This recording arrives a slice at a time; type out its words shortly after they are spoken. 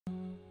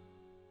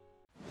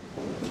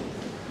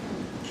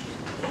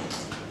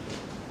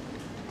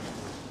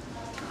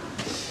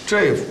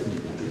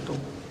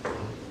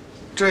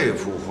这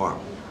幅画，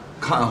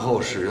看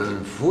后使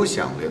人浮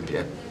想联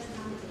翩。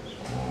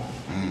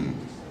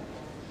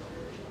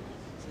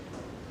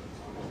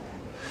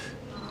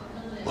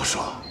我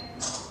说，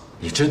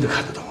你真的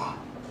看得懂啊？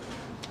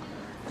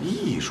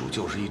艺术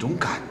就是一种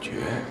感觉。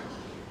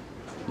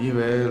你以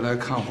为来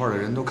看画的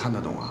人都看得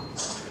懂啊？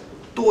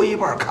多一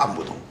半看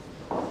不懂，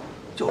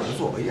就是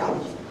做个样子。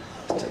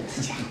真的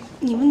假的？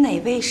你们哪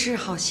位是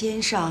好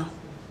先生？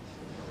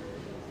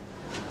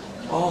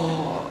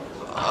哦，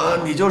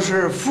你就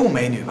是富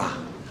美女吧？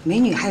美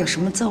女还有什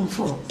么赠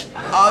妇？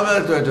啊，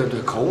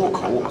对，口误，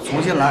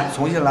重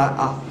新来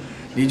啊！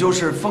你就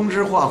是风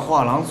之画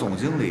画廊总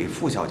经理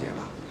傅小姐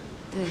吧？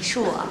对，是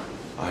我。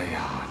哎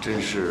呀，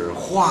真是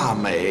画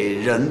美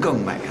人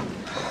更美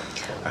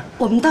啊！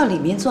我们到里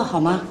面坐好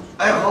吗？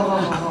哎，好。走。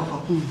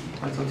好。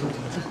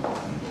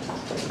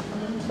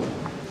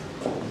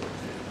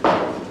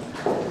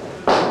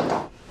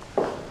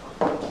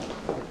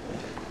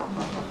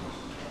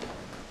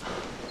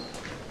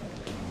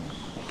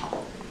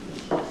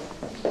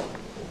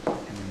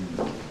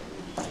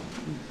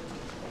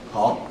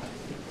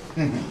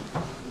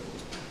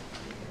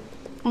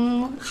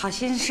郝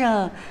先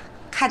生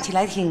看起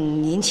来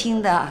挺年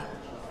轻的。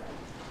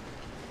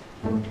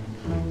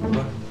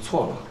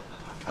错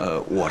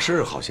了，我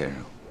是郝先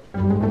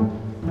生。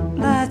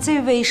那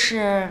这位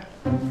是？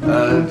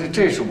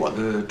这是我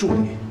的助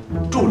理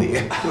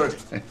就是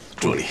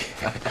助理。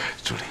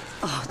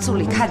哦，助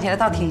理看起来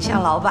倒挺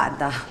像老板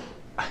的。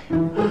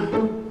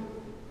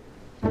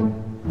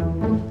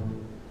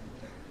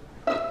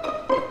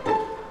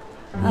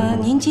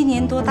您今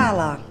年多大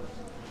了？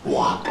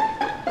我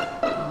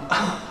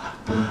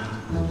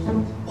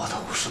都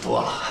50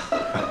多了。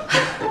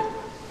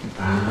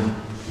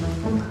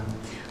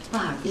不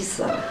好意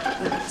思，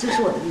这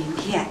是我的名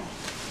片。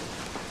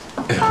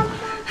哎呀，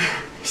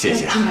谢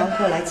谢啊！经常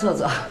过来坐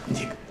坐。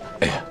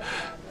哎呀，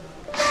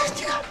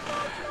你看，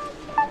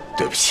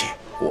对不起，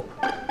我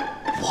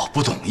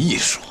不懂艺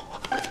术。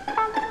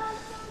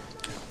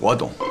我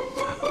懂。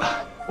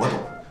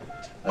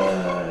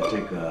这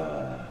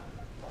个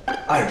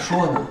按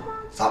说呢，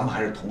咱们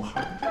还是同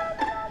行。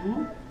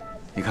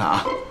你看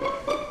啊，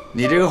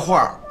你这个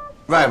画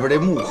外边这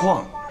木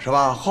框是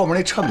吧？后面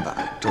那衬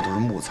板，这都是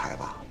木材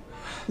吧？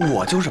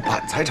我就是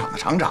板材厂的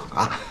厂长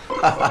啊！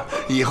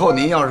以后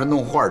您要是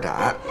弄画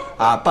展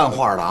啊，办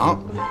画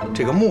廊，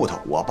这个木头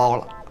我包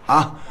了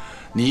啊。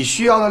你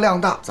需要的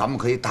量大，咱们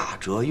可以打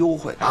折优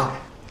惠啊。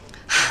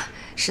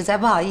实在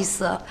不好意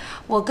思，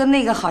我跟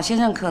那个郝先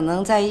生可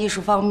能在艺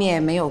术方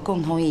面没有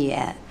共同语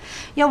言。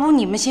要不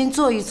你们先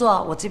坐一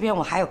坐，我这边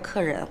还有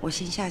客人，我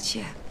先下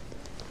去。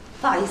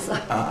不好意思。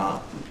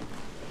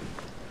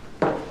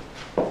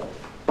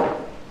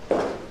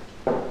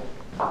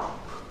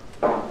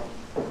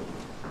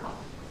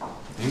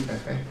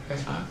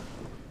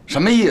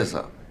什么意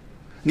思？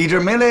你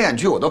这眉来眼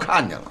去我都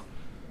看见了，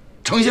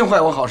诚心坏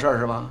我好事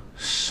是吧？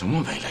什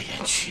么眉来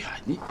眼去啊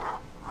你！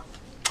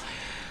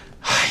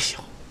哎呦！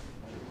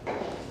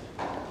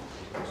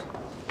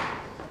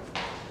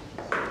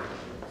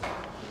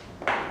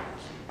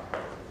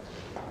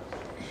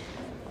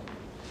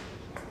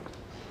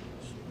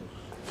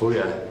服务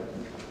员，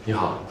你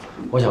好，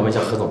我想问一下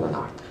何总在哪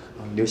儿？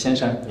刘先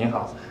生您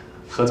好，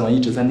何总一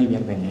直在那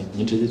边等您，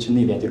您直接去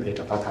那边就可以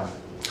找到他了。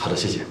好的，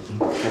谢谢。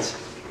不客气。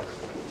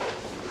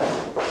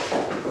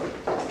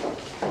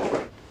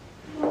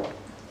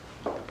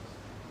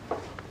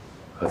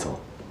何总，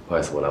不好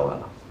意思，我来晚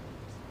了。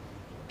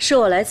是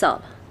我来早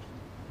了。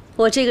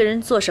我这个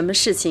人做什么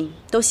事情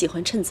都喜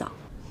欢趁早。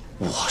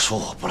我说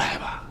我不来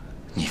吧，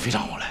你非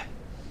让我来，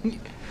你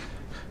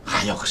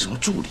还要个什么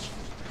助理？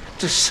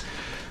这是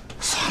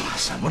算了，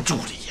什么助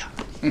理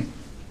呀？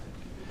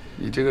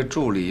你这个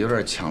助理有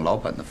点抢老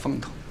板的风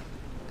头。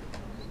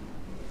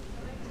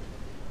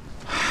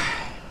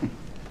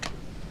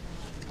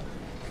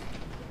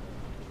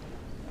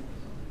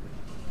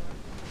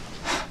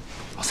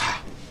老蔡，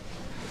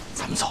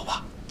咱们走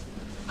吧。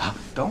啊，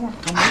等会儿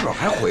他没准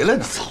还回来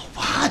呢。走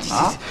吧，你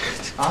哎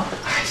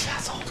呀，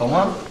走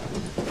吗？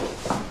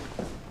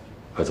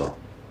何总，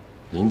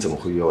您怎么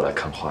会约我来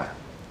看画呀？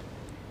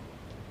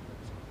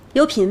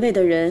有品位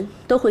的人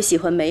都会喜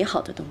欢美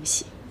好的东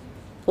西，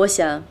我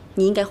想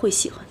你应该会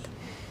喜欢的。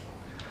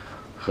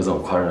何总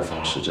夸人的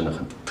方式真的很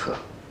独特，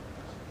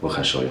我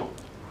很受用。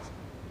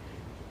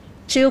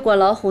只有管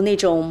老虎那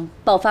种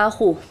暴发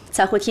户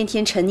才会天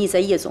天沉溺在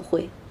夜总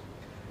会。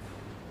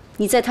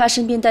你在他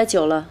身边待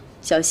久了，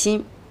小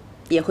心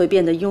也会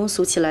变得庸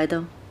俗起来的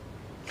哦。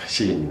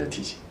谢谢您的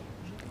提醒。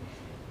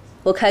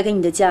我开给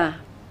你的价，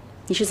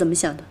你是怎么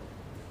想的？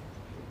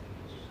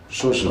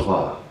说实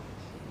话，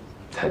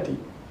太低。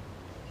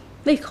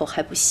胃口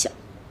还不小。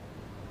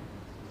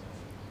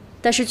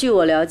但是据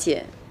我了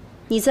解，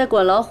你在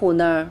管老虎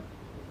那儿，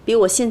比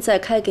我现在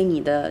开给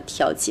你的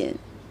条件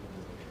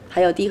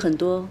还要低很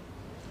多。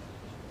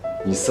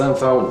你3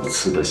番5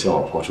次的向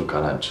我抛出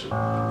橄榄枝，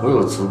我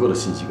有足够的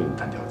信息跟你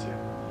谈条件。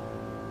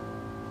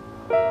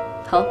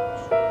好，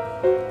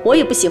我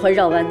也不喜欢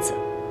绕弯子，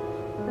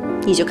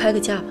你就开个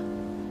价吧。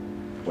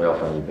我要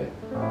翻1倍。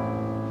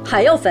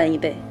还要翻1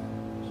倍？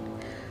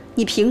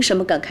你凭什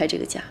么敢开这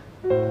个价？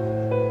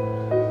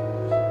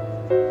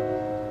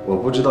我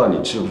不知道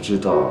你知不知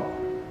道，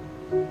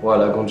外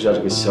来工之家这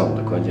个项目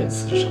的关键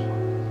词是什么？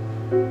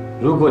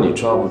如果你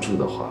抓不住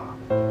的话，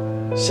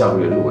下个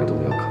月入围都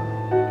没有可能。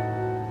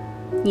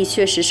你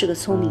确实是个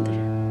聪明的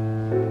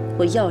人，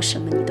我要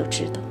什么你都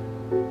知道。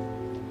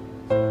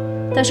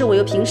但是我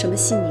又凭什么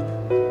信你呢？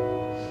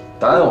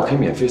答案我可以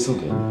免费送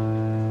给你，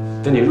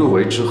等你入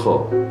围之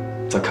后，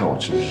再看我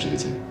值不值这个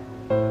价。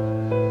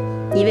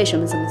你为什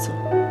么这么做？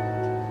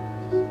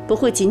不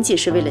会仅仅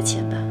是为了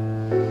钱吧？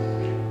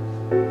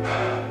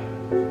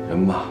人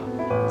嘛，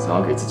总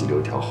要给自己留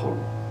一条后路。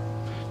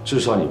至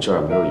少你这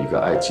儿没有一个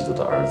爱嫉妒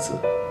的儿子，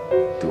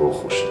对我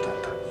虎视眈眈。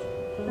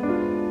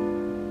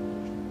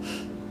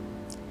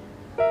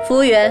服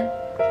务员，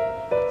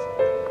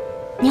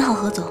您好，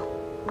何总。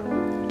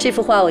这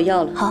幅画我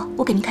要了。好，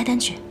我给您开单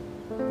去。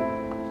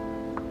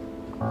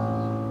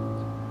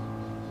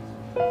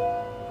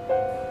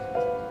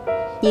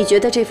你觉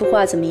得这幅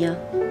画怎么样？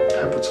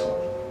还不错。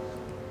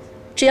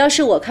只要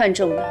是我看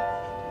中的，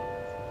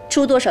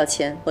出多少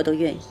钱我都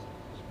愿意。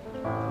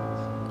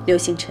刘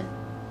星辰，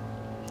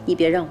你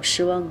别让我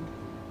失望哦。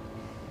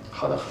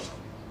好的，何总。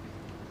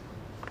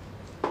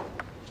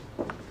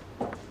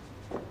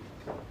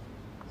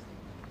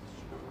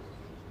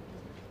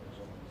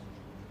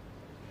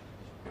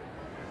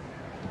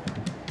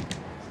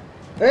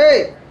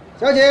哎，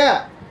小姐，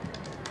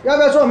要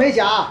不要做美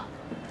甲？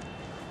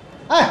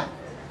哎，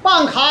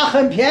办卡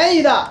很便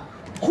宜的，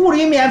护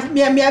理免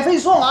费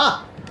送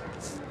啊！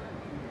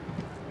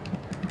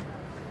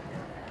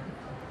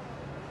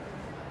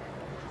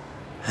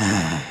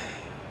唉，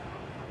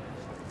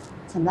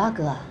怎么了，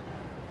哥？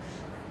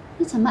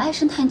你怎么唉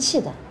声叹气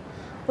的？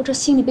我这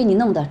心里被你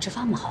弄得直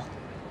发毛。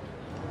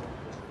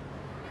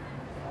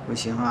不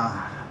行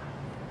啊，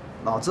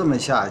老这么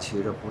下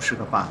去，这不是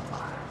个办法。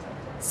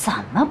怎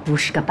么不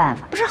是个办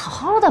法？不是好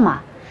好的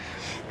吗？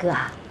哥，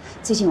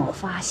最近我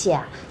发现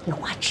啊，你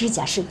画指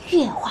甲是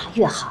越画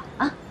越好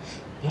啊，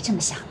别这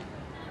么想。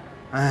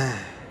哎，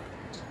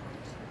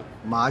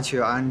麻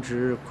雀安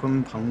知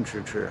鲲鹏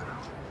之志啊！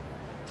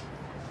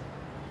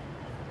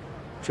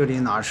这里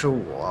哪是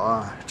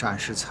我展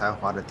示才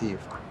华的地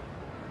方？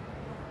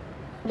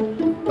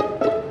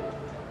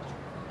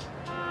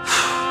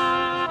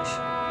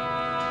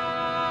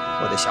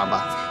我得想办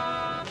法。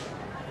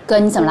哥，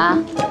你怎么了？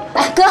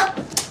哎，哥，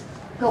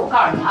我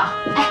告诉你啊，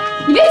哎，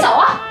你别走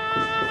啊！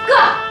哥，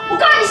我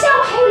告诉你，下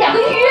午还有2个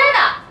预约呢，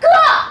哥。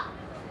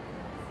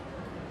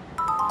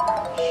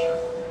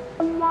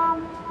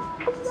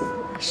怎么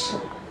回事？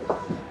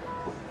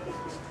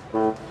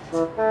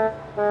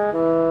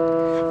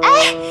哎，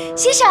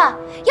先生，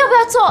要不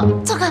要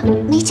做个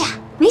美甲？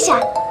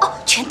哦，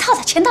全套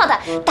的，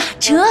打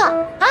折啊！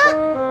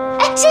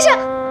哎，先生。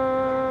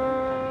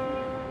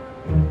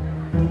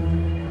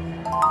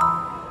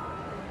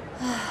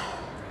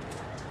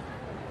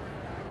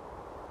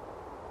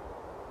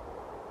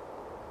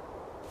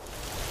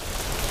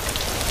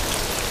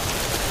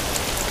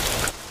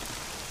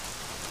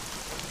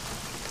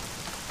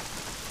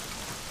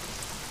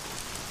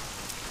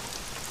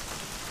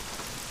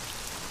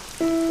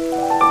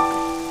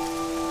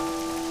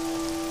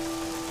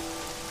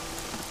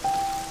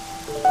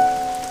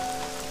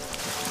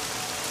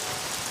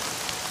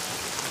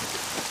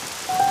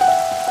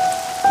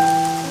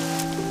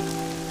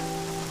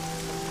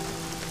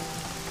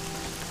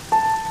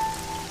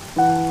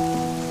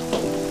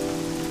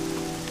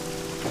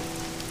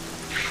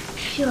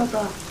พี่二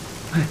哥，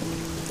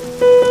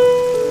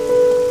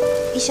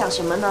你想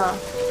什么呢？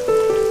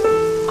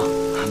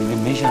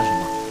没想什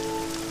么。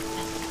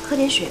喝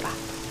点水吧。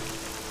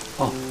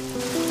哦，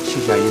谢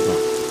谢阿姨总。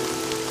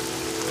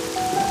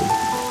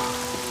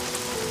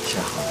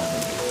下好了。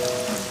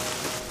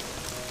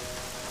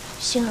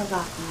星儿哥，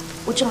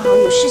我正好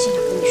有事情想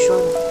跟你说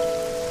呢。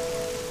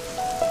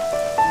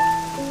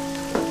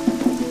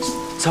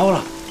糟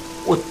了，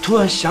我突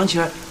然想起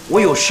来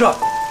我有事，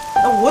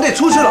那我得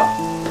出去了。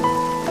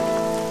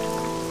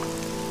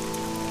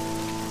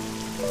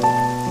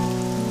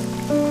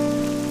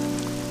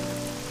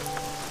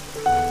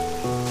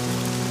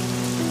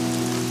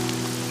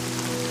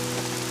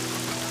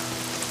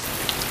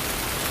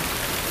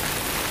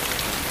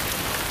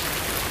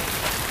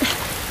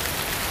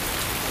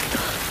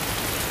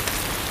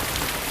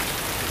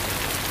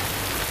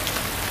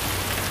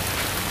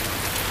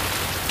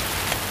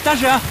大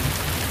婶，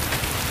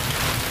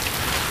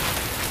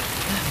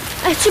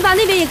哎，去把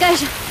那边也盖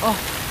上。哦，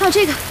还有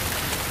这个，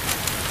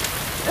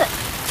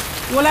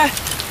我来。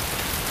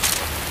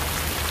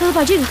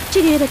把这个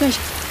也得盖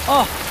上。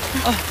哦，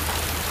哎，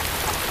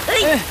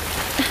来，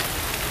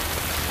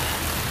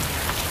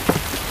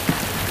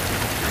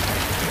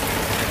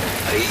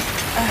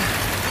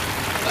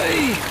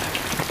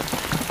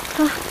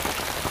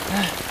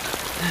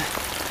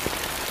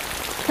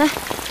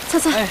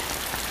擦。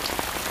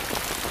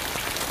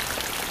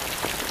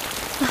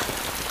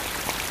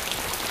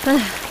哎，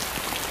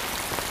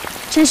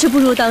真是不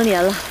如当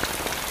年了。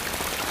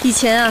以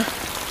前啊，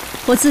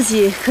我自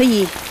己可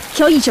以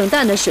挑1整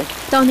担的水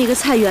到那个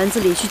菜园子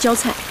里去浇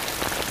菜，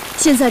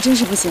现在真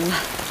是不行了。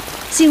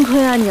幸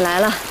亏啊你来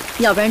了，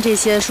要不然这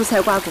些蔬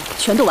菜瓜果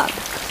全都完了。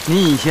您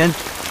以前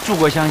住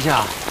过乡下？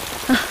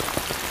啊，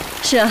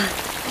是啊。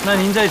那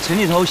您在城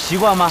里头习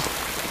惯吗？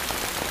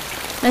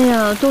哎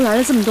呀，都来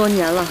了这么多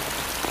年了，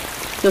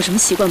有什么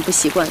习惯不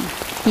习惯的？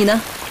你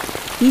呢？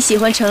你喜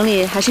欢城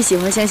里还是喜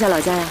欢乡下老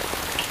家呀？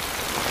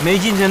没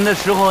进城的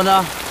时候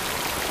呢，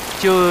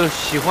就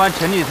喜欢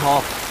城里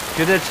头，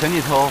觉得城里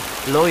头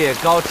楼也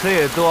高，车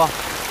也多，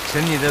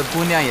城里的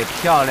姑娘也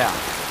漂亮。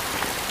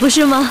不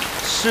是吗？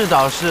是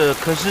倒是，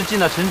可是进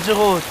了城之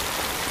后，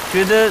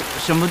觉得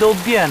什么都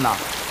变了，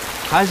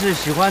还是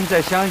喜欢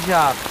在乡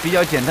下比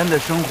较简单的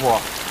生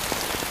活。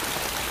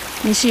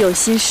你是有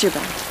心事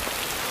吧？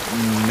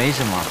没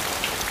什么。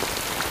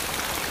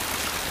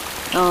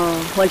哦，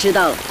我知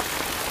道了，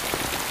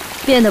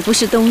变的不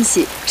是东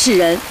西，是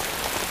人。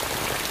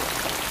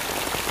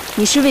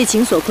你是为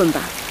情所困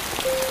吧？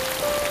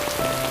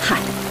嗨，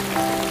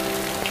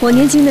我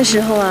年轻的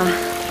时候啊，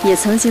也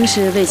曾经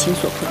是为情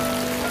所困。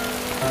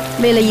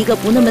为了一个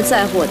不那么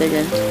在乎我的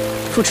人，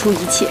付出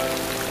一切，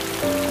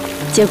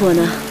结果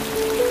呢，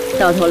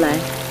到头来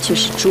却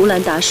是竹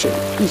篮打水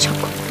一场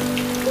空。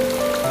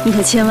你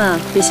可千万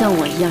别像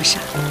我一样傻。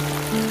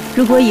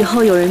如果以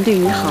后有人对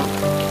你好，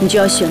你就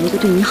要选一个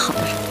对你好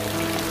的人。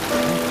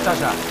大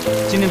婶，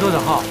今天多少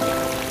号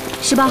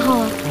？18号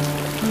啊。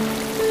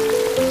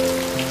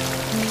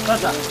大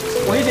婶，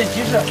我有点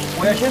急事，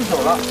我要先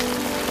走了。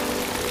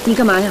你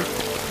干嘛呀？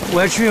我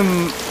要去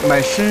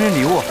买生日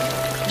礼物。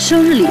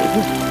生日礼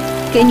物？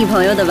给女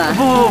朋友的吧？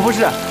不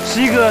是，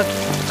是一个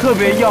特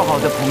别要好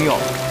的朋友。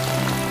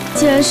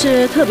既然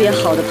是特别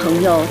好的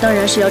朋友，当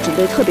然是要准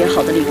备特别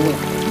好的礼物了。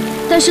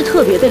但是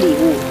特别的礼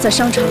物在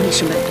商场里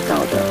是买不到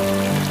的，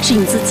是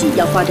你自己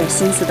要花点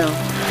心思的哦。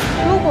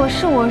如果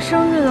是我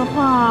生日的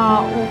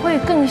话，我会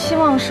更希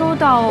望收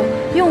到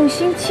用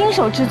心亲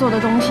手制作的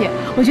东西，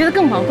我觉得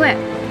更宝贵，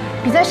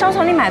比在商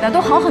场里买的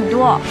都好很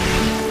多。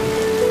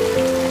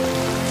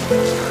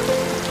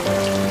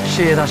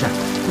谢谢大婶，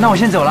那我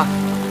先走了。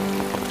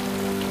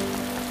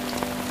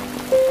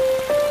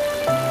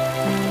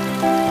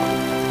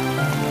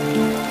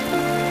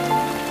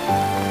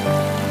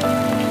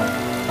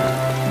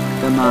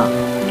干妈，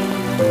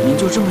您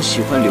就这么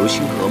喜欢流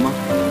星河吗？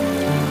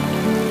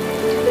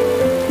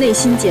内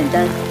心简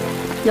单，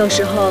有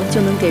时候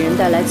就能给人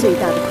带来最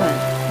大的快乐。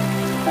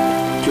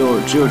就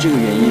只有这个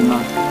原因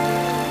吗？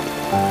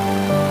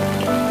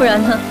不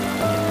然呢？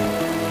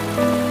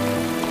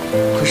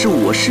可是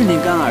我是您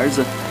干儿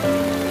子，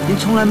您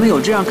从来没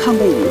有这样看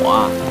过我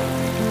啊。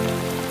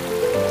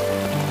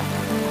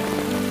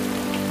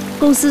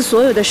公司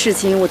所有的事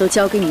情我都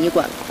交给你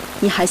管了，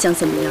你还想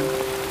怎么样？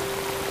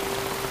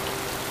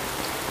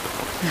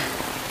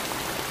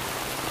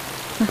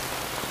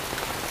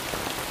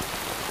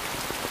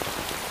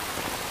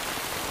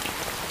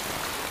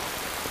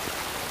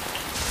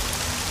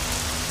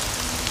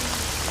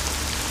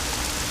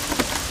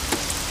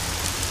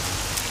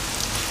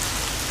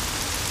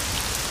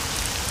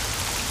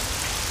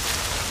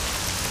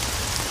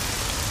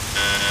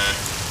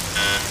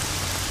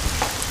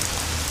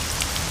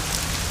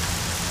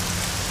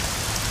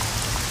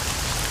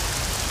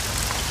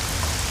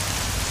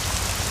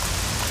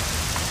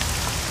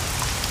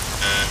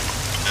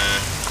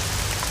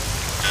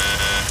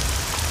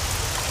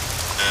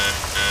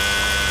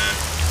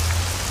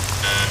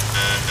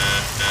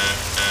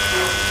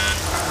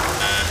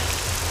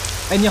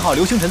哎，你好，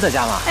刘星辰在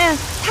家吗？哎呀，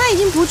他已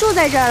经不住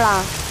在这儿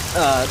了。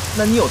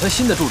那你有他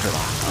新的住址吧？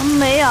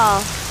没有。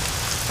啊，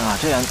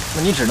这样，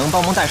那你只能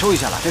帮忙代收一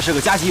下了，这是个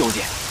加急邮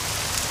件。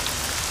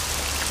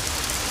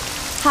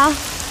好，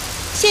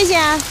谢谢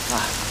啊。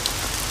啊。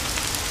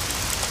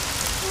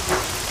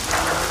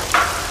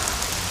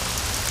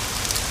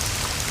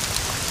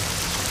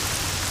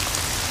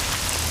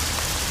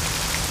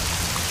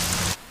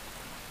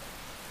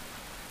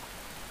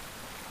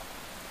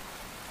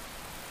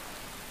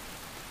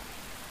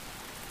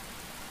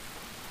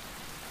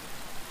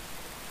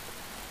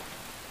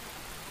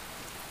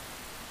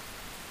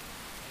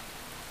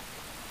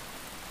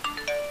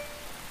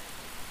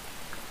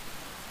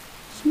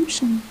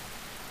什么？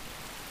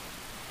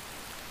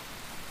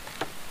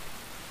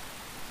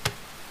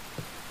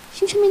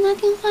星辰没拿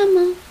电话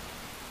吗？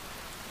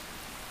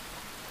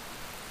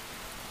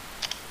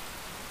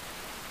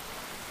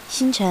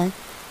星辰，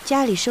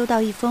家里收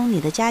到一封你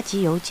的加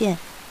急邮件，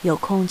有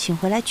空请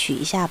回来取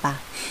一下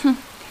吧。哼，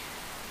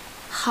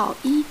好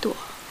一朵，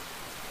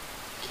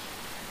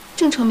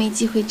正愁没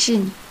机会治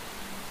你，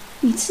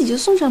你自己就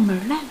送上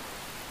门来了。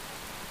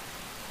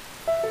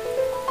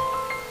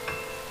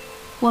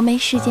我没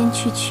时间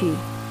去取，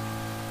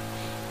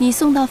你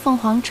送到凤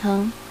凰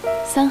城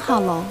3号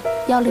楼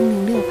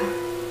1006吧。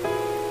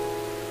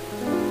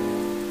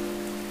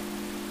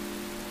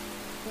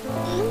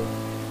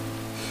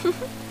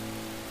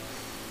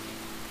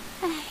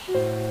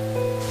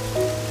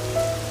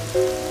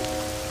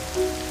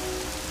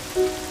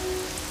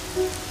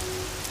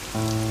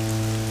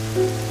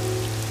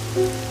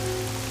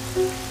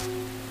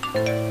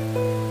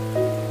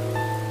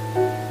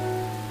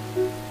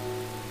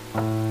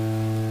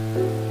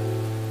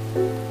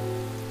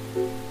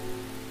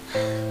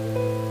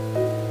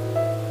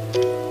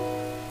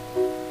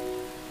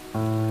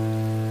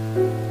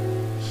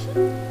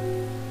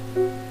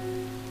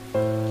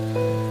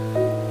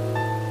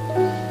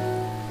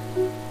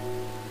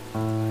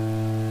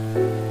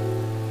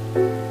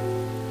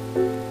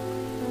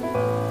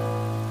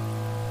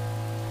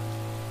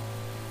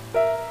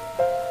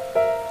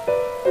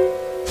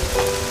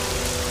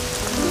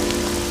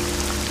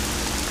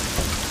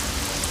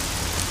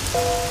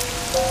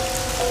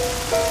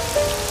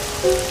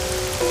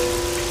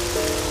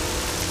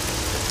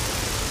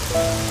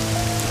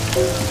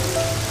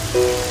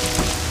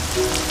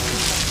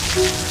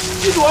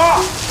一朵，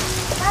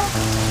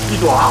一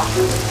朵，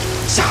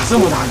下这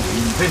么大雨，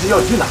你这是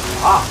要去哪儿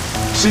啊？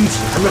身体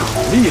还没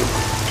好利落，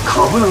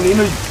可不能淋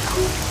着雨啊。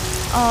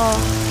哦，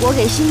我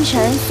给星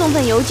辰送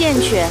份邮件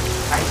去。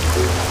哎，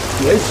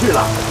别去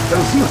了，等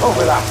星河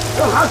回来，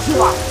让他去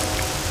吧。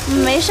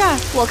没事儿，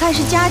我看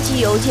是加急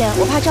邮件，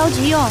我怕着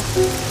急用，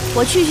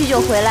我去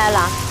就回来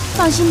了，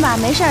放心吧，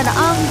没事的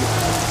啊。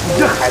你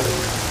这孩子，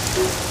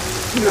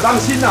你可当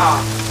心呐！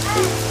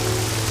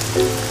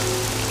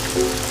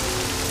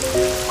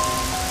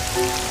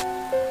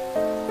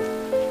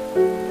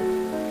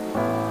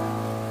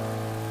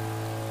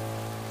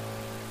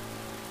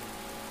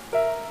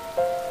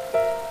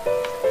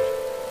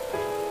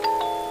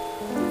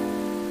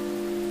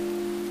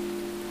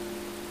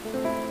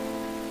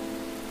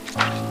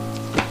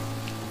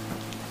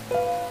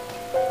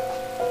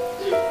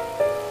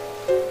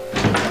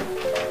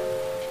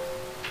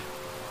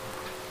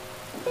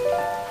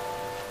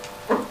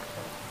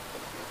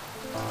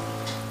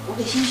我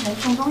给星辰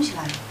送东西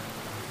来了。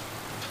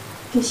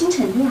给星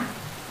辰的呀？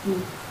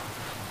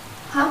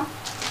好，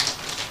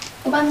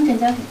我帮你转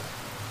交给。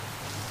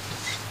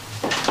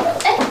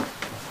哎，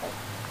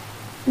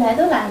来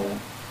都来了，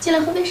进来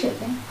喝杯水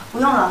呗。不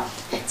用了，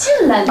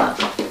进来了。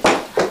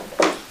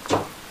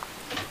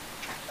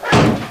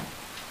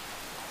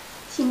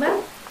请吧，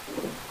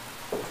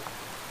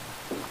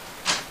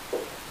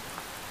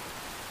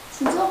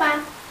请坐吧。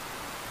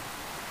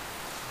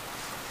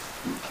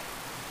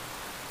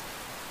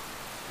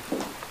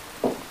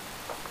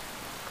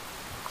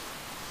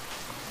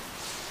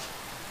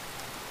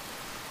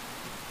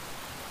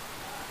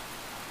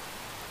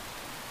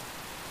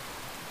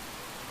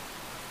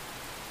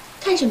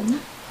看什么呢？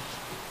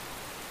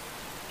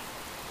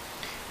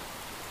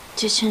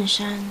这衬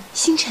衫，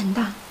星辰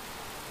的。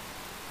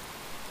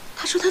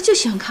他说他就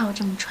喜欢看我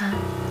这么穿，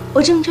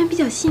我这么穿比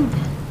较性感。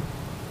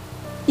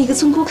你个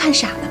村姑看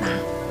傻了吧？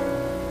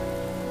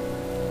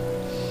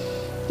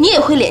你也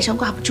会脸上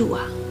挂不住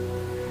啊？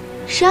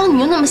谁让你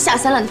用那么下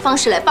三滥的方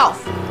式来报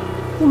复？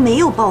我没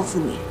有报复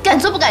你，敢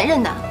做不敢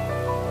认呐！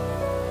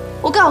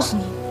我告诉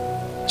你，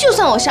就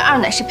算我是二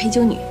奶是陪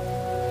酒女，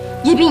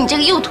也比你这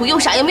个又土又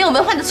傻又没有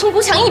文化的村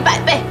姑强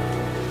100倍。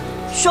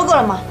说够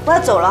了吗？我要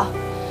走了，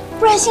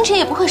不然星辰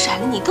也不会甩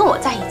了你跟我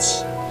在一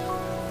起。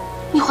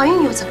你怀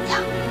孕又怎么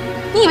样？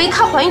你以为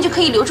靠怀孕就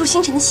可以留住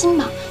星辰的心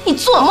吗？你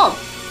做梦！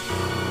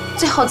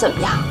最后怎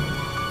么样？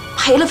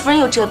赔了夫人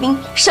又折兵，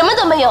什么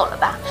都没有了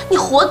吧？你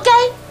活该！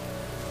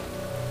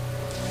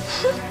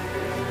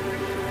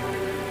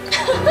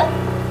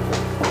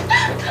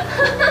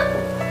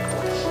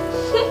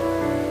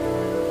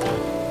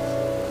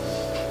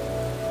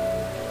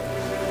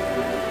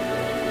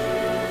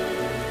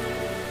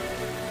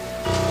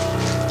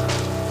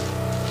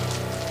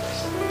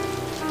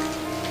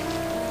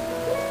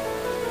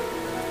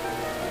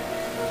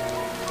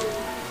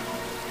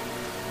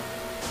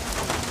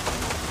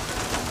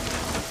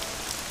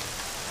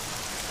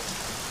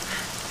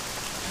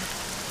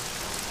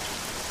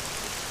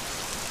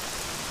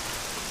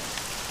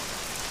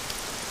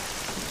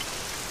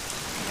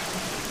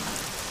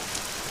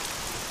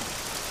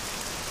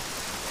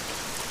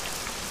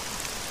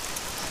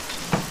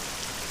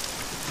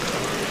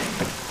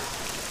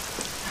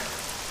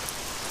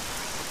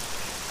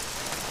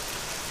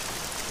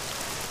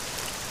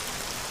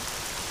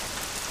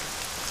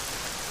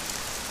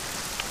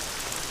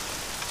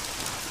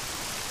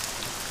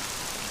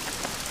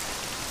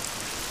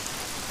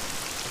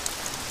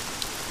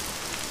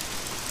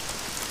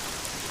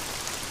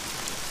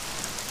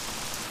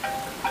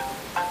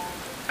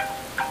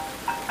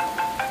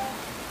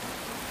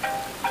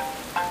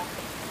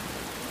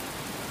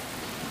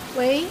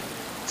喂，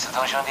子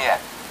桐兄弟，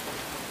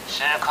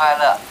生日快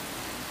乐！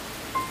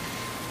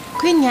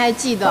亏你还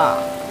记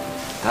得？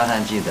当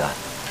然记得。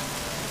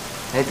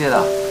哎，对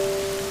了，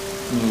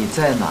你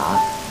在哪？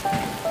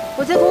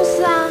我在公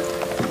司啊。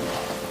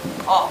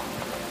哦，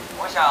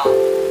我想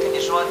跟你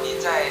说，你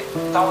在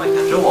单位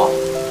等着我。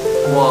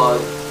我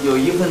有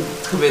一份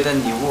特别的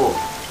礼物，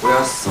我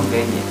要送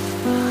给你，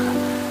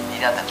你一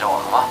定要等着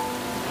我，好吗？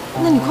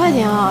那你快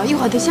点啊，一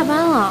会儿得下班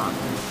了。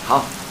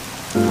好，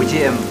不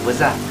见不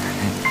散。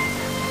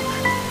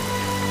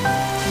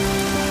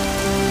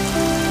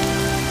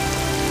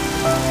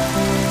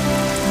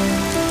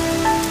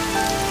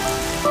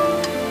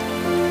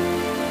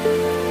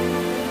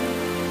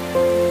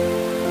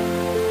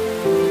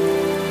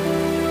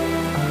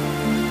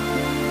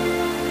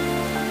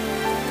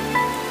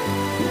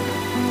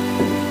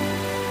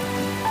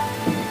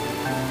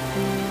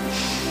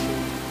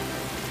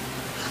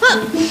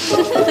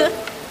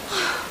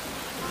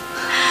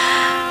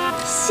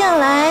向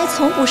来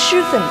从不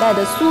施粉黛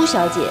的苏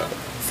小姐，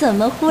怎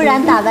么忽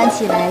然打扮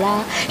起来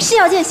了？是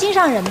要见心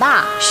上人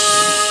吧？嘘，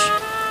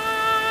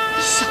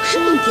你小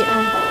声一点。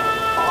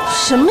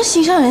什么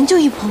心上人就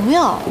一朋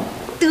友？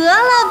得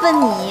了吧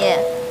你！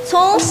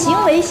从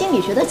行为心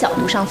理学的角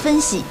度上分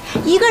析，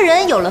一个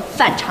人有了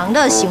反常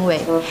的行为，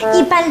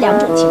一般2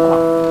种情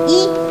况：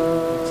一，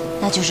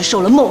那就是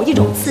受了某一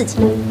种刺激；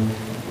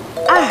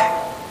二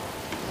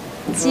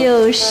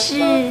就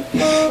是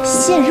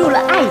陷入了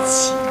爱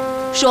情。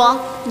说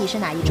你是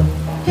哪一种？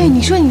哎，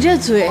你说你这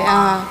嘴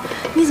啊，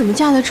你怎么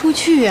嫁得出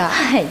去啊？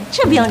哎，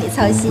这不用你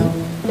操心。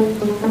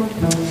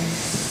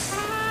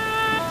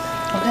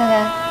我看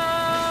看，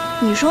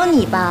你说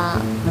你吧，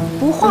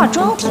不化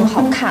妆挺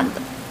好看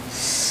的，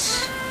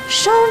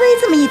稍微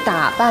这么一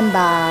打扮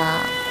吧，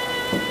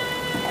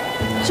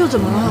就怎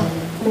么了？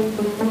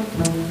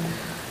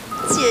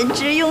简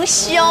直用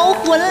销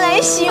魂来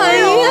形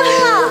容啊！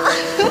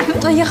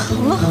哎呀，好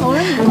了好了，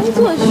你工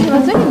作去了，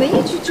咱也没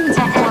一句正经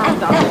话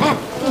的。哎，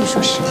跟你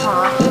说实话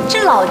啊，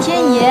这老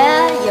天爷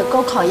也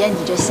够考验你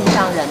这心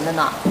上人的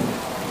呢。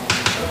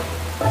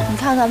你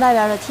看看外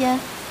边的天。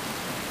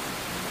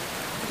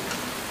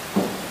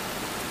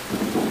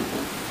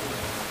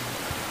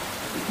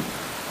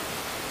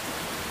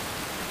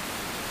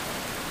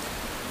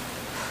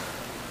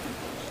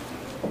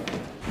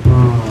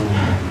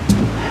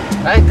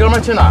哎，哥们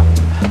儿去哪儿？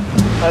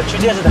去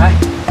电视台。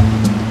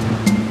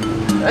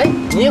哎，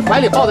您怀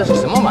里抱的是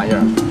什么玩意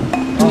儿？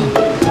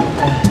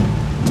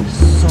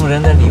送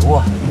人的礼物。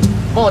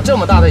冒这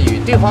么大的雨，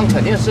对方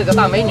肯定是个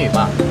大美女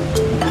吧？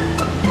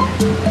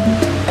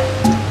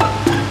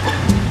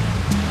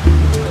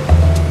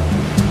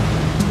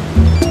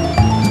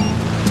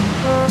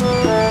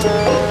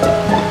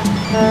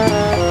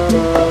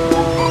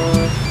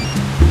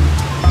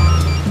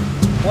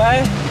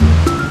喂，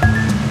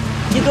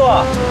一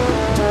朵。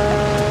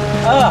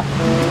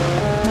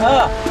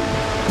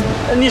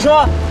你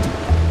说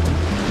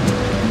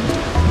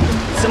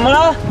怎么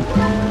了？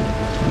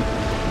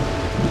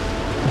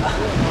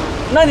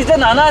那你在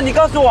哪呢？你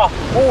告诉我，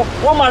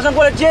我马上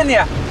过来接你。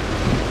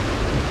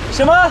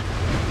什么？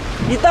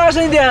你大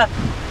声一点。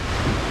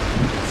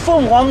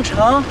凤凰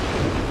城。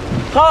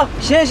好，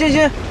行，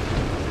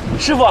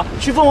师傅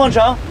去凤凰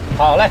城。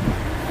好嘞。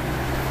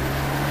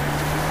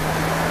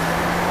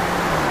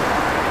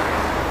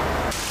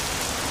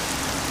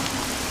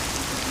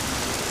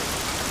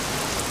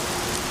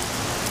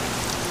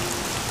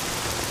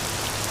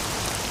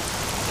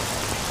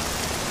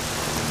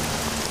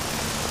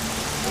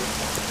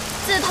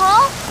子桐，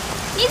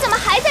你怎么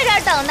还在这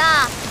儿等呢？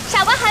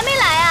傻瓜还没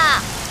来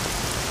啊？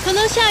可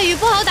能下雨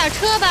不好打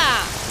车吧。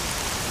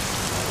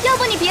要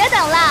不你别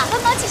等了，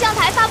刚刚气象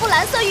台发布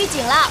蓝色预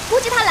警了，估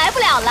计他来不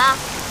了了。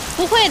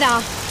不会的，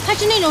他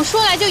是那种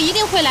说来就一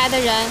定会来的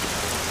人。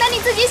那你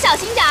自己小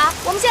心点，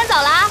我们先走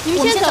了啊。你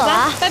们先走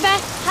吧，拜拜。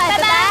拜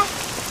拜。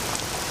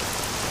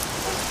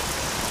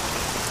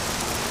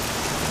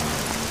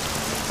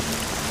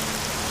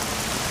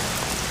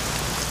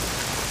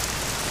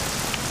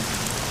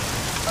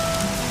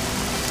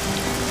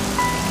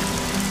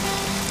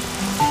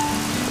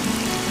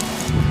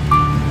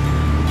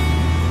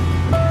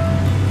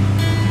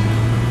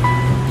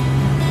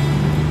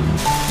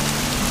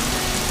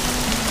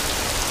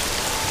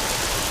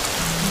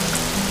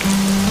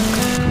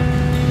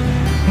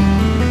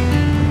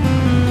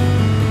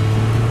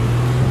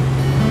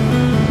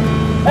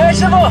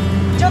师傅，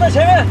就在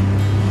前面。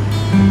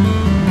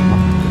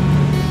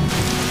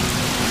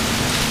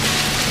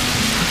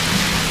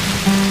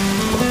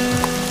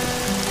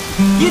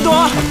一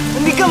朵，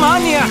你干嘛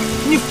你？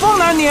你疯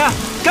了你！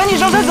赶紧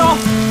上车走，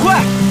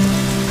快！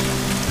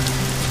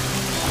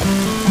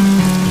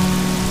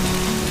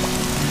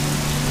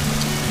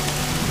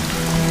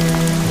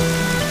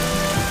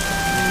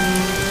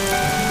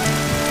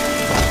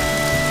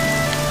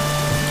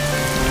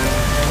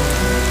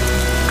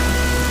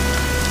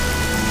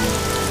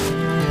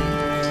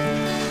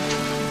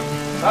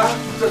啊，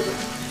这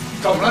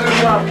怎么了？这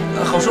是？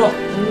郝叔，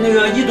那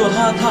个一朵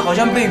她好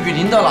像被雨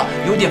淋到了，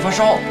有点发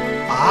烧。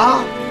啊？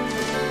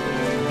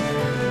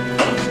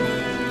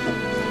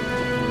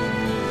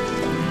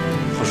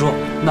郝叔，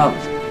那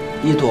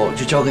一朵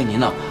就交给您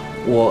了，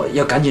我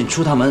要赶紧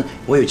出趟门，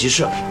我有急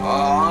事。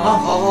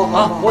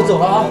好，我走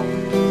了啊。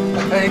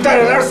哎，你带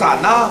着点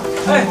伞呢。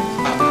哎。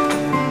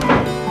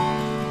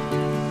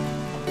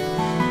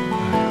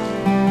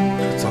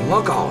这怎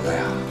么搞的呀？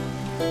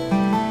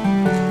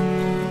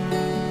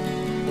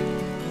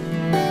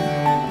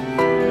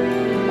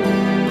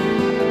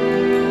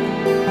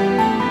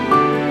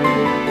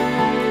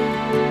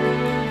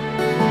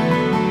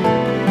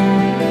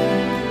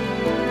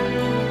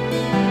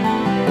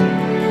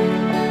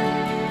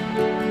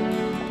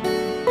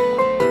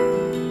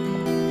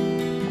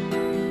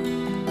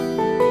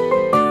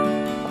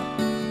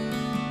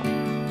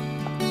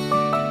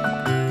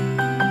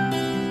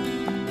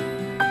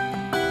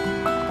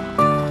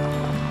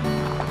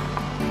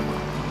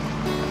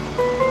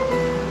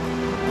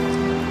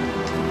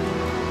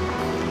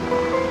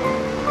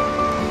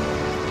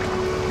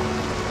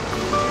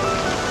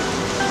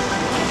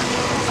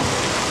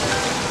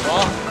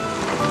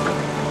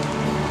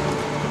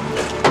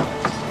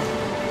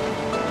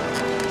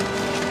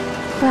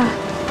爸，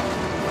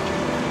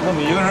那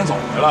你一个人走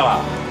回来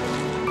了？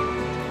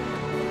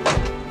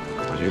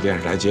我去电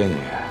视台接你，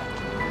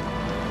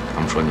他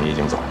们说你已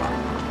经走了。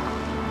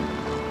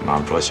妈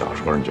妈说小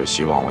时候你就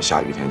希望我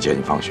下雨天接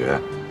你放学，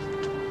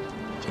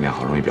今天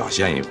好容易表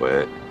现一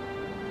回，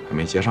还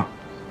没接上，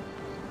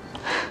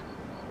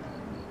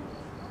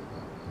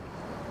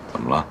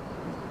怎么了？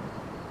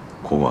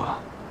哭过啊？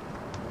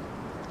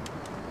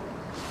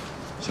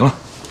行了，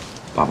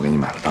爸爸给你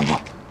买了蛋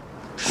糕，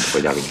回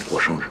家给你过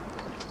生日。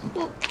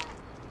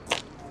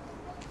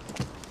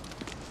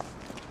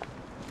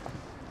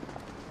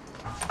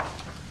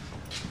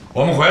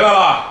我们回来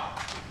了，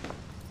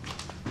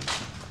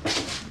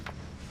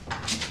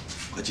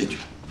快进去。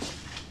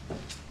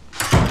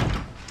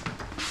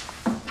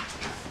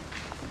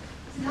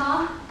子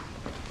彤，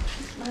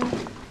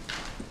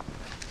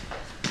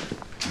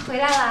回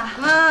来了，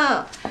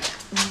妈。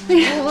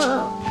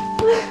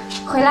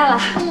回来了。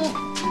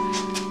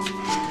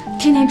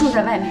天天住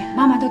在外面，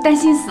妈妈都担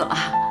心死了。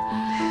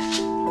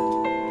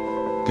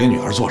给女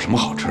儿做什么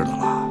好吃的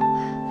了？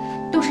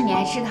都是你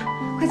爱吃的，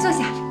快坐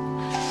下。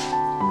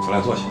过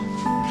来坐下。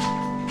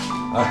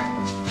哎，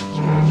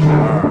女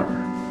儿，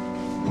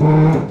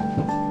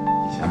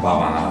以前爸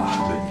爸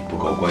对你不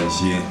够关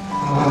心，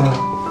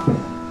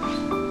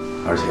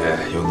而且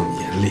又那么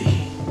严厉，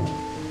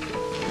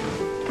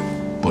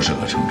不是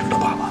个称职的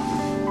爸爸，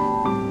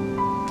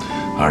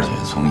而且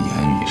从言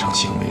语上、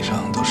行为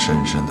上都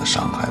深深地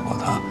伤害过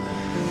她。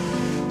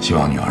希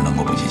望女儿能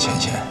够不计前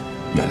嫌，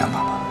原谅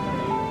爸爸。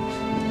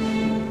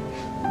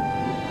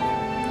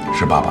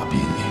是爸爸逼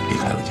你离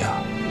开了家。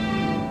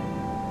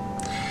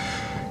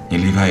你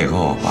离开以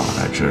后，爸爸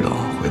才知道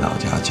回到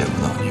家见不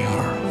到女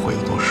儿会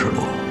有多失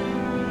落。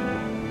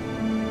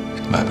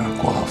外边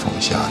刮风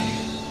下雨，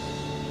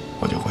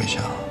我就会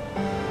想，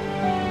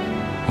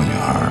我女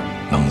儿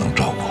能不能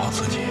照顾好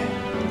自己？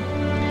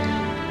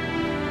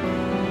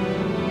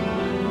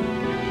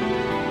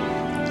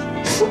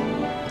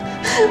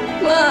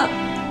妈，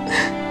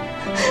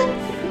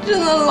真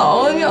的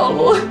老了要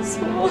啰嗦。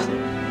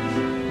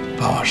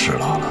爸爸是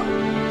老了，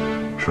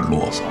是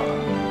啰嗦了，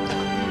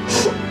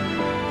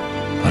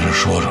但是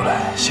说出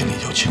来心里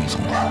就轻松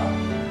了。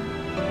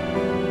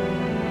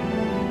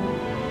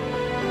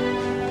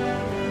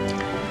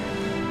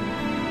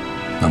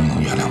能不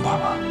能原谅爸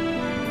爸？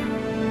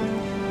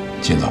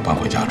尽早搬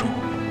回家住，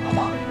好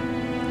吗？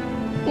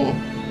嗯，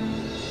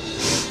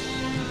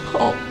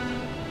好。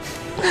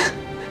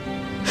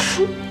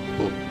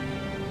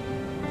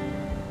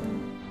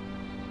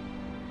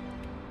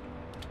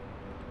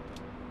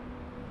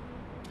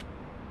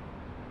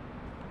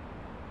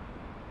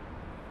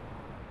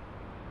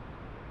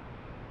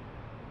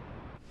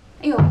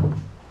哎呦，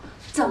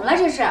怎么了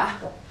这是？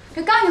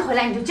这刚一回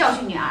来你就教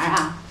训女儿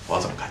啊？我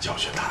怎么敢教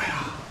训她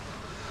呀？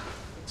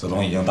子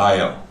彤已经答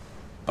应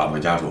搬回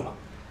家住了，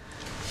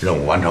任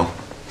务完成。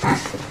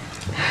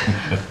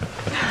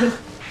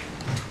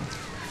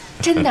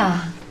真的？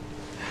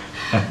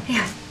哎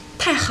呀，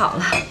太好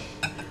了！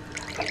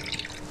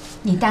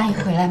你答应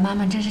回来，妈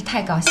妈真是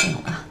太高兴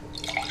了。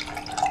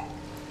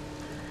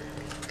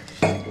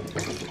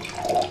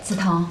子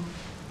彤，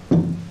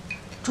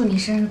祝你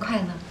生日快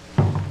乐！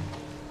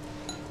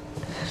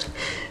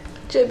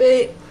这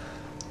杯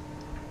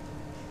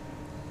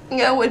应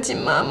该我敬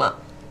妈妈。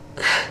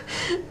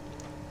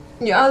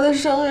女儿的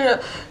生日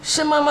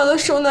是妈妈的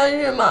受难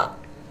日吗？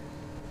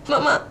妈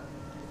妈，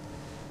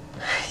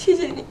谢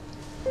谢你。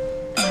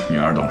女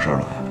儿懂事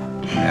了，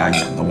你俩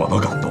演的我都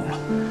感动了。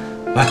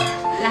来，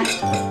来。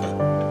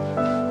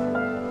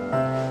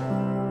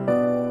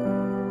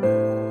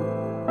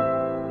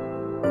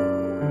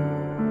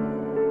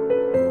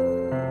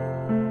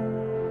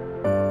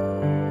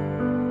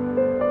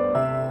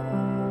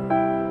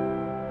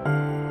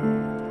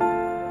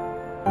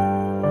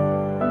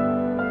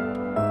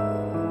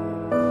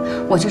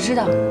我就知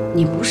道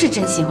你不是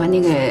真喜欢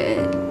那个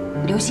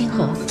刘星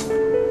河。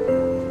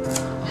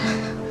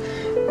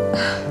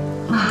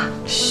啊，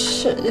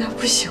是人家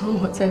不喜欢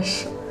我再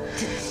说。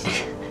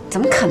怎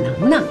么可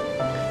能呢？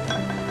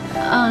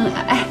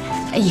哎，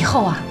以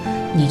后啊，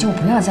你就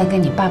不要再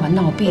跟你爸爸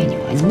闹别扭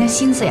了，你那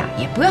心思呀，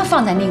也不要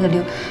放在那个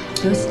刘。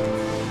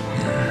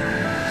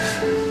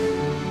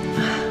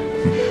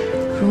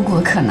如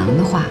果可能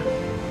的话，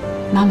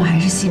妈妈还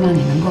是希望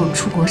你能够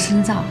出国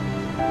深造。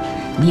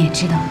你也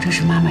知道，这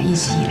是妈妈一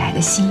直以来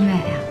的心愿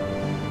呀。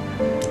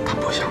她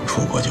不想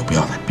出国，就不要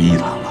再逼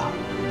她了。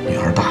女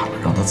儿大了，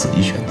让她自己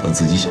选择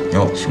自己想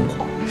要的生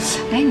活。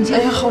哎，你这……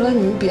哎呀，好了，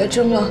你们别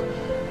争了。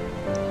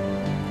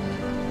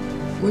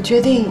我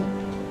决定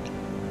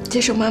接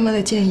受妈妈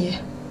的建议，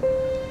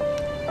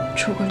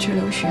出国去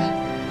留学。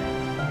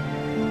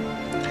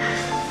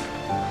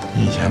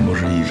你以前不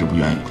是一直不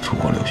愿意出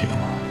国留学吗？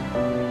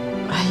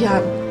哎呀，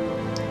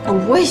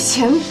我以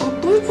前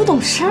不是不懂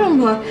事儿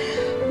吗？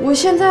我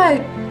现在，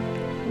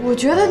我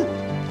觉得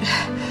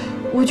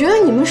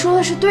你们说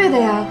的是对的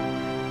呀。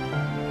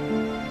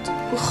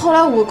后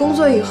来我工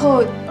作以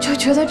后就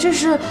觉得这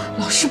是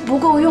老师不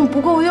够用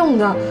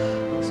的，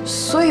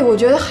所以我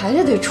觉得还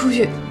是得出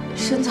去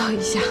深造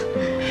一下。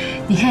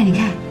你看，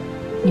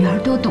女儿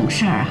多懂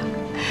事啊！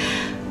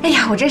哎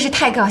呀，我真是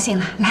太高兴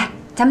了。来，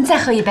咱们再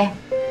喝一杯。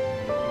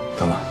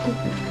等等，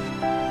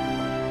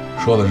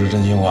说的是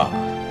真心话，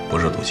不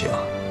是赌气啊。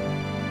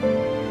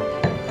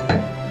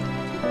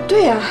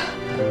对呀，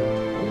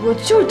我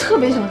就是特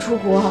别想出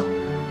国。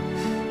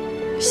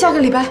下个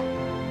礼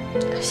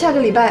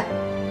拜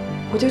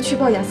我就去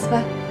报雅思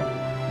班。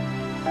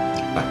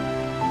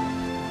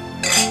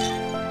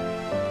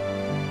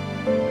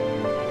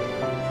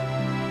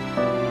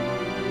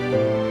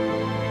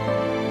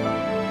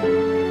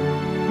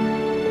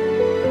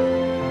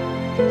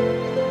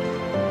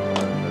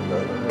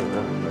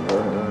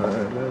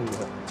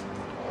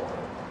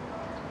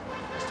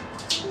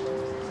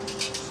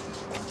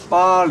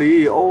巴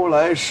黎欧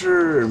莱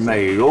诗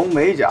美容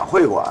美甲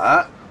会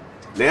馆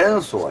连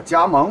锁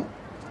加盟，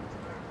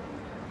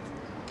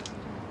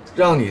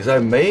让你在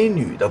美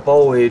女的包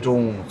围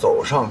中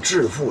走上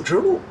致富之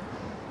路。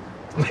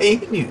美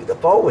女的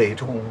包围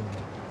中，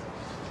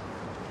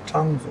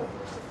张总。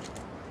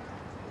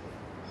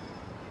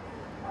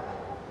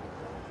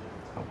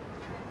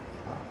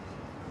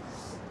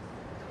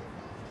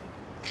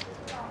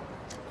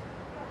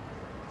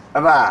哎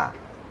喂，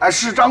哎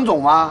是张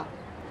总吗？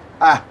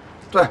哎。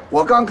对，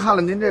我刚看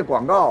了您这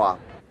广告啊。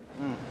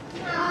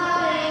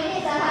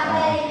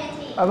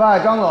哎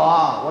喂，张总，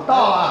我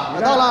到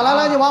了，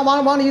来，你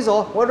往里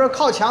走，我这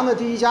靠墙的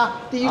第一桌。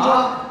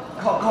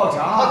靠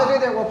墙啊？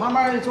对，我旁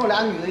边坐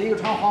俩女的，一个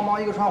穿黄毛，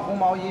一个穿红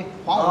毛衣，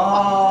黄五。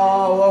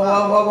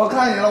我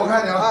看见了。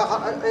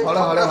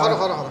好嘞。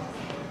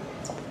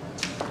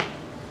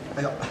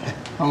哎呦，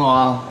张总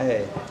啊，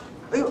哎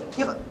呦，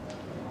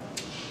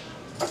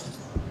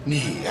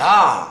你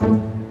呀，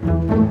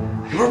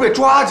你不是被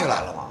抓起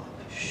来了吗？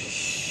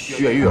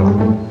越狱了，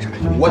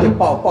我得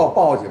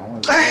报警。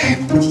哎，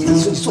你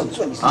坐，你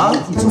坐，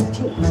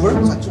听我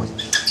说，坐下。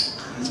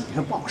你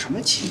这报什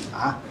么警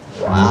啊？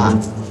我啊，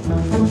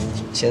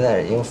现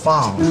在已经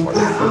放出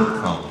来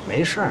了，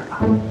没事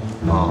了。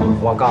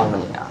我告诉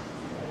你啊，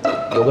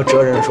有个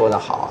哲人说得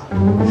好啊，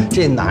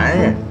这男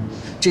人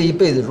这一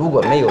辈子如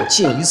果没有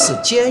进一次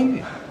监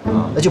狱，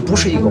那就不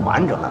是一个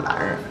完整的男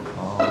人。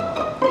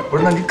不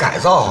是，那你改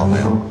造好没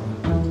有？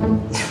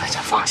你们这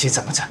放心，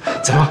怎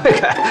么会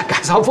改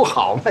造不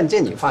好嘛？这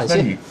你放心。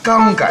那你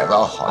刚改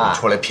造好，你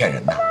出来骗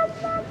人的？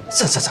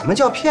这怎么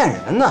叫骗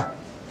人呢？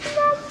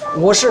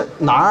我是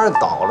哪儿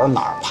倒了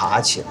哪儿爬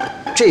起来。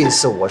这一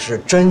次我是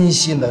真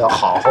心的要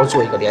好好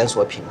做一个连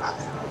锁品牌。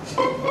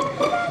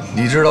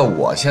你知道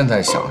我现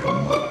在想什么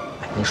吗？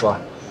你说。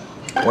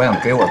我想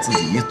给我自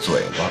己一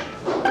嘴巴。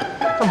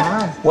干嘛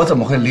呀？我怎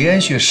么会连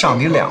续上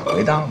你2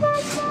回当呢？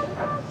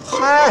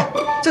嗨，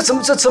这怎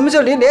么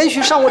就连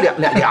续上我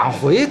两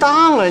回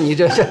当啊？你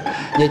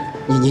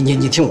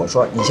听我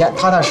说，你先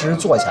踏踏实实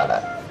坐下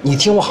来，你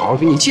听我好好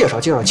给你介绍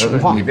情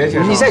况。你别介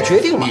绍，你再决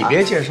定嘛。你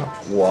别介绍，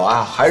我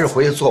啊还是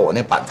回去做我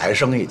那板材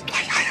生意去。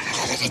哎呀，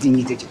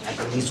你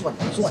坐，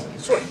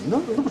你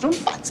弄成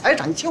板材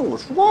厂，你听我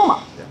说嘛。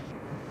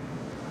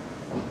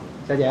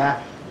小姐，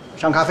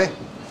上咖啡。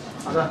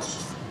好的。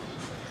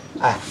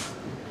哎。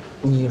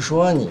你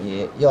说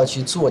你要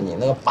去做你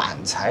那个板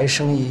材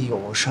生意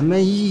有什么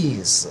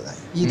意思？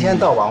一天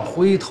到晚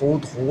灰头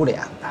土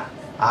脸的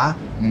啊！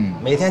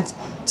每天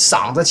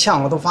嗓子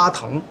呛得都发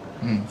疼，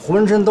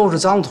浑身都是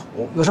脏土，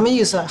有什么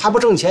意思？还不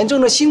挣钱，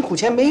挣这辛苦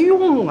钱没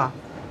用啊！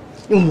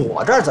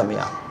我这儿怎么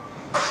样？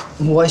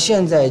我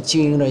现在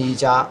经营了一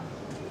家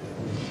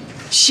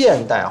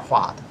现代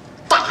化的、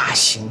大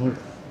型的、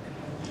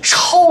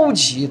超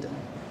级的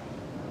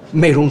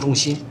美容中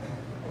心。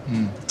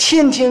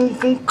天天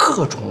跟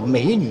各种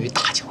美女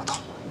打交道。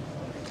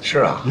是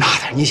啊，那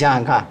你想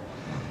想看，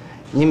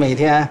你每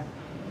天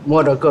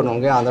摸着各种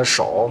各样的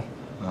手、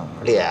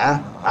脸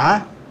啊，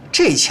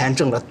这钱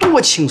挣得多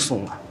轻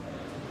松啊！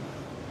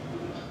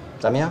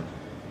怎么样？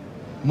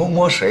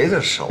摸谁的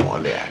手啊、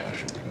脸啊？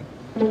是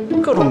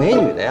各种美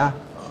女的呀！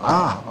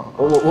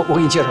我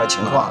给你介绍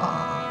情况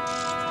啊。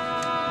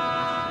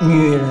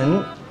女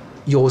人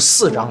有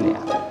4张脸，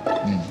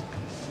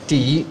第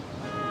一，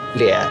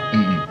脸，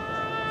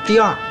第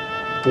2，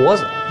脖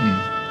子，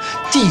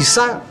第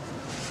3，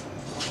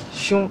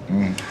胸，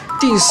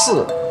第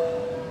4，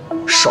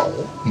手，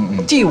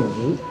第5，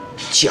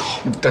脚。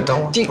等会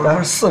儿，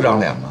不是4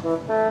张脸吗？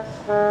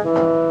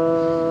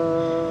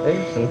哎，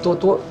怎么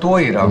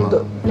多一张啊？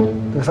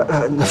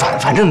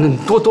反正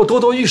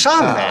多益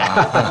善呗。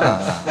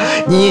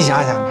你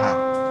想想看，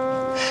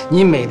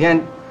你每天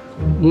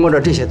摸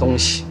着这些东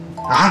西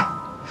啊，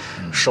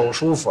手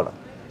舒服了，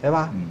对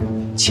吧？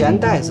钱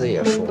袋子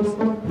也舒服。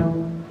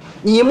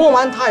你摸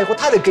完它以后，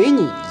他得给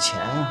你钱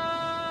呀。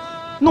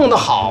弄得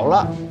好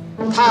了，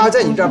他要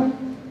在你这儿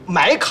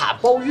买卡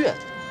包月。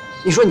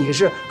你说你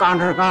是嘎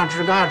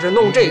吱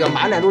弄这个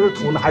满脸都是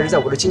土呢，还是在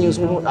我这轻轻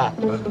松松啊？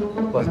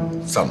我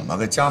怎么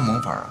个加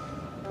盟法啊？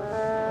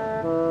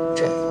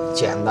这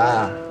简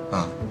单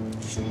啊！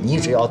你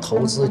只要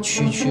投资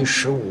区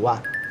15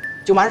万，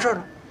就完事儿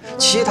了。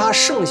其他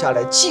剩下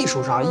来技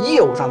术上、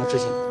业务上的事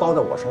情包在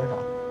我身上。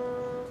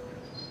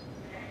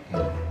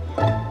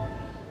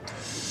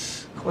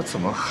我怎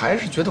么还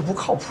是觉得不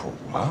靠谱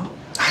啊？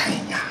哎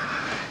呀，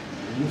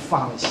你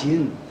放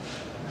心，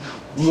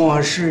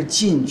我是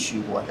进去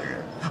过的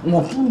人，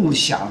我不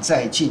想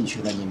再进去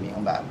了，你明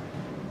白吗？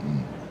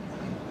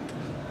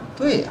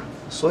对呀，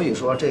所以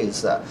说这一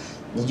次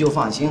你就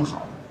放心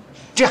好了。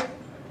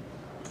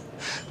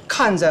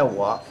看在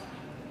我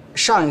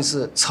上一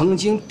次曾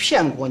经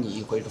骗过你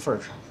一回的份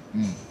上，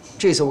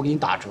这次我给你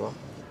打折，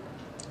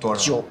多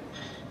少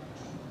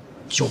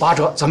？9、8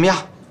折，怎么样？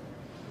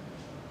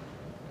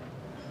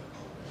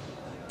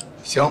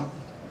行，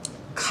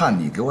看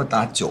你给我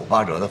打9、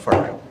8折的份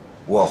上，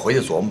我回去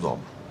琢磨琢磨。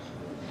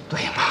对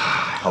嘛？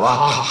好吧，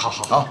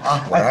好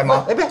啊，我还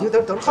忙。哎，别，你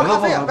等喝咖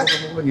啡啊！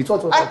不，你坐。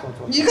哎，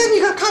你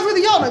看咖啡的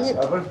要呢，你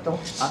不是等会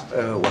儿啊？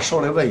我受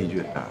来问一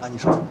句啊，你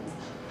说，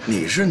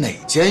你是哪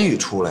监狱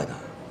出来的？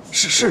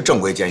是正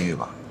规监狱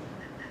吧？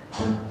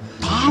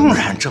当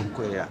然正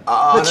规呀！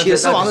那铁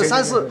丝网的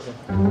3、4，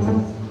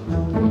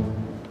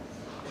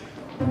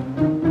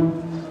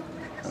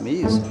什么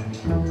意思？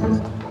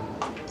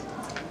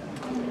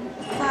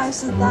不好意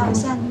思，打扰一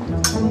下你。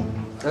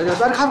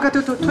咱咖啡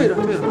退了，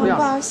不要。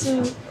不好意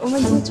思，我们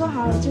已经做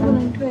好了，就不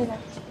能退了。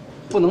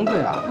不能退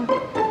啊？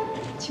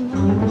请问。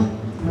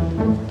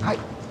哎，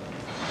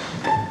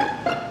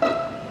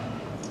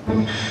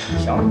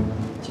行了，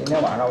今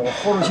天晚上我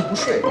豁出去不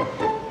睡。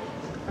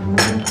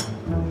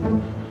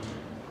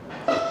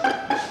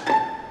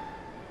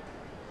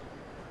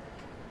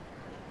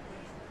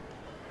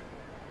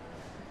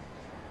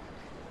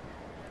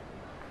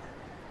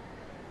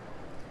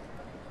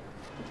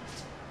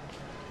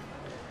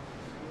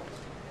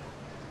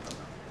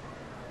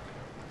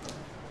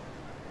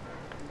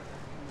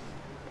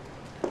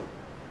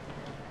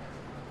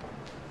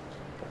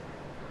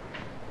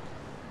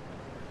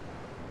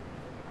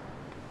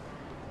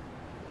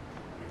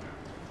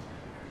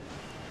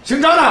姓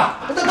张的，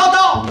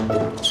到。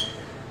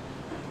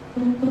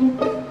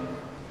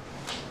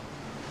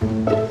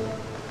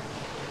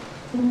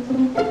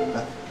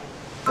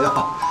哎呀，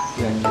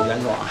袁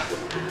总啊！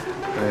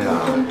哎呀，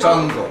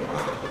张总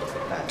啊，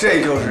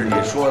这就是你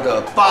说的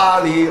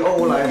巴黎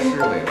欧莱士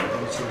美容中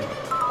心。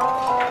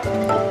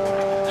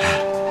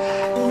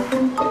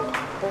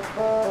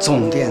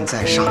总店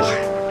在上海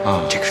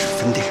啊，这个是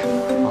分店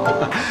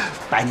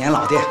，100年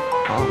老店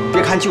啊，别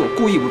看旧，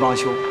故意不装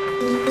修。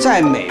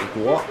在美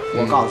国，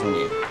我告诉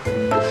你，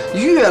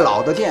越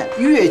老的店、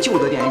越旧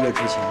的店越值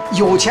钱。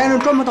有钱人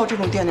专门到这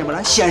种店里边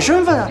来显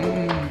身份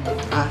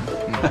啊！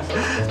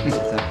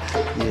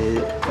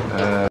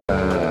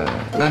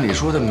那你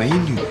说的美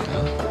女呢？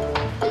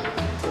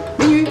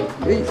美女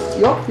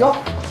有。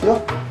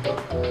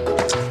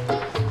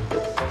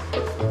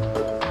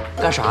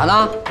干啥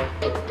呢？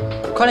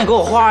快点给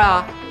我画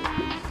啊！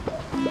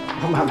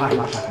马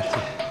上。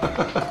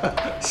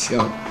行，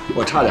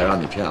我差点让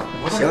你骗了。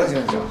行，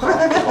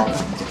好。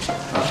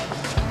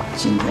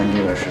今天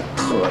这个是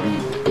特例，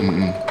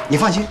你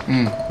放心，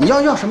你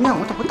要什么样，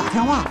我打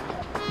电话，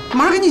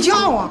马上给你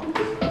叫啊。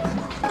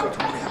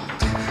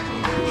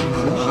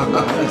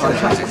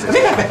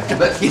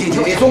别，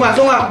你松开！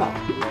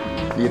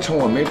你趁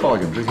我没报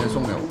警之前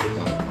松开我。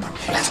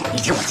袁总，你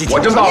听我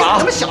真报了啊！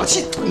怎么小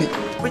气？你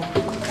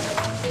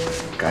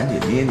赶紧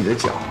捏你的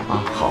脚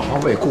啊，好好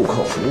为顾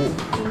客服务。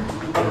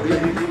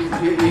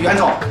袁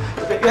总，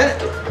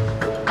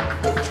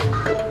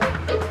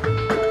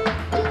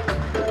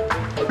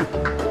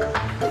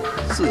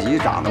自己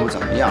长得不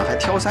怎么样，还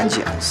挑三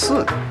拣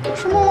四，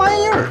什么玩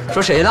意儿？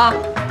说谁呢？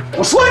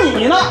我说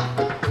你呢！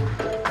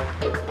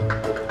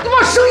你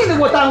把生意都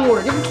给我耽误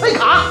了，你给我退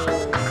卡！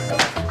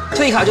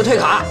退卡就退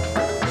卡。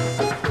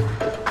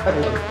哎，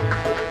别！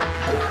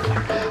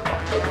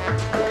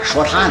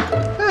说他呢，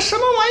那什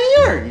么玩意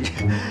儿？你，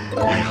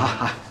哎，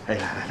好，哎，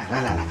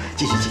来，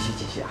继续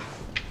啊！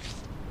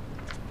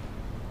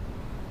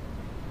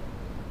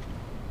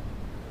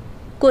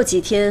过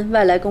几天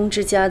外来工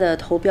之家的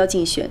投标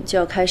竞选就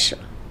要开始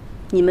了，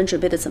你们准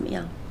备的怎么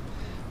样？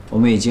我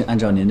们已经按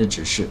照您的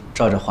指示，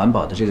照着环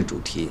保的这个主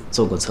题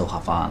做过策划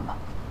方案了。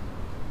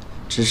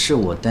只是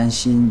我担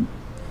心，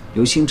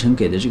刘星辰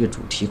给的这个主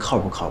题靠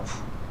不靠谱？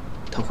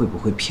他会不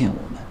会骗我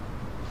们？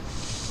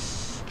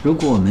如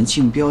果我们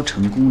竞标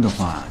成功的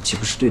话，岂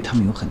不是对他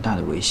们有很大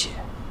的威胁？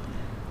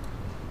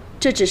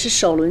这只是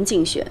首轮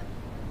竞选，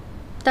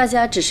大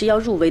家只是要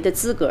入围的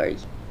资格而已。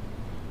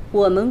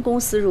我们公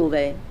司入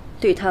围，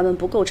对他们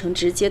不构成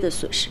直接的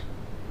损失，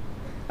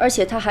而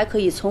且他还可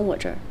以从我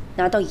这儿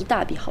拿到一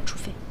大笔好处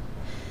费。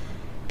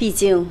毕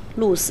竟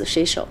鹿死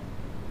谁手，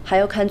还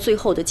要看最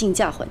后的竞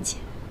价环节。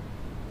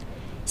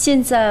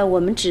现在我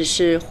们只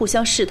是互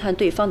相试探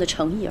对方的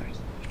诚意而已。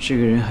这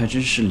个人还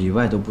真是里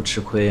外都不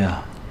吃亏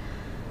啊。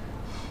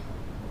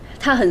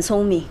他很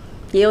聪明，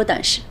也有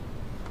胆识，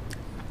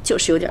就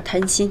是有点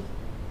贪心。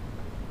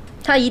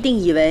他一定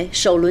以为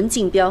首轮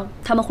竞标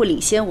他们会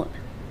领先我们，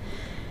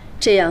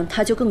这样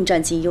他就更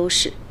占尽优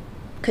势，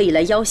可以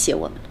来要挟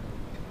我们了。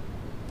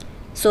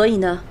所以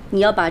呢，你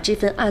要把这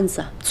份案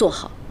子做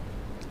好，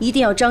一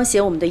定要彰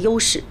显我们的优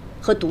势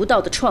和独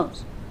到的创意。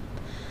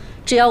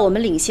只要我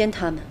们领先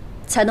他们，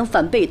才能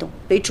反被动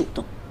为主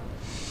动。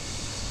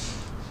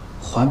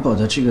环保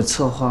的这个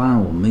策划案，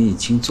我们已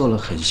经做了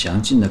很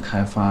详尽的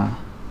开发。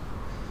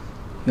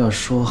要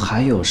说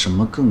还有什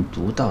么更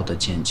独到的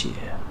见解，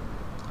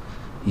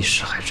一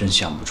时还真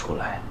想不出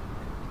来。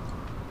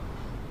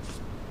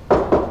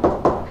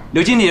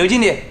刘经理，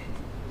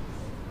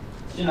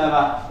进来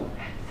吧。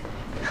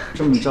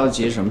这么着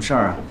急什么事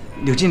儿啊？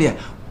柳经理，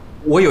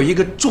我有一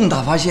个重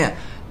大发现，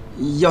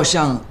要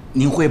向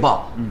您汇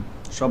报。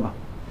说吧。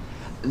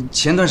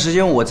前段时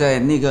间我在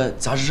那个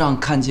杂志上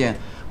看见，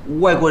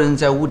外国人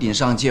在屋顶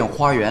上建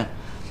花园，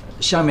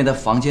下面的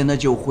房间呢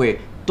就会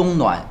冬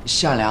暖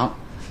夏凉。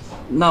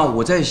那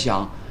我在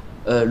想，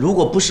如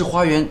果不是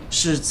花园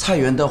是菜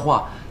园的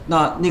话，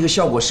那个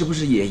效果是不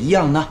是也一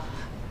样呢？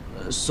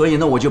所以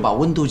呢，我就把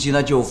温度计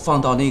呢就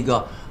放到那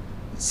个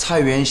菜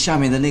园下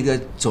面的那个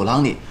走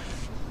廊里，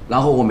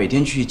然后我每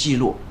天去记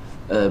录，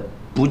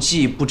不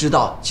记不知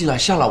道，记了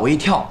吓了我一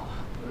跳。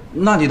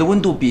那里的温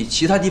度比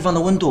其他地方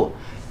的温度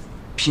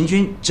平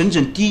均整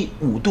整低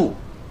5度。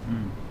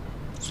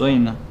所以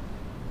呢？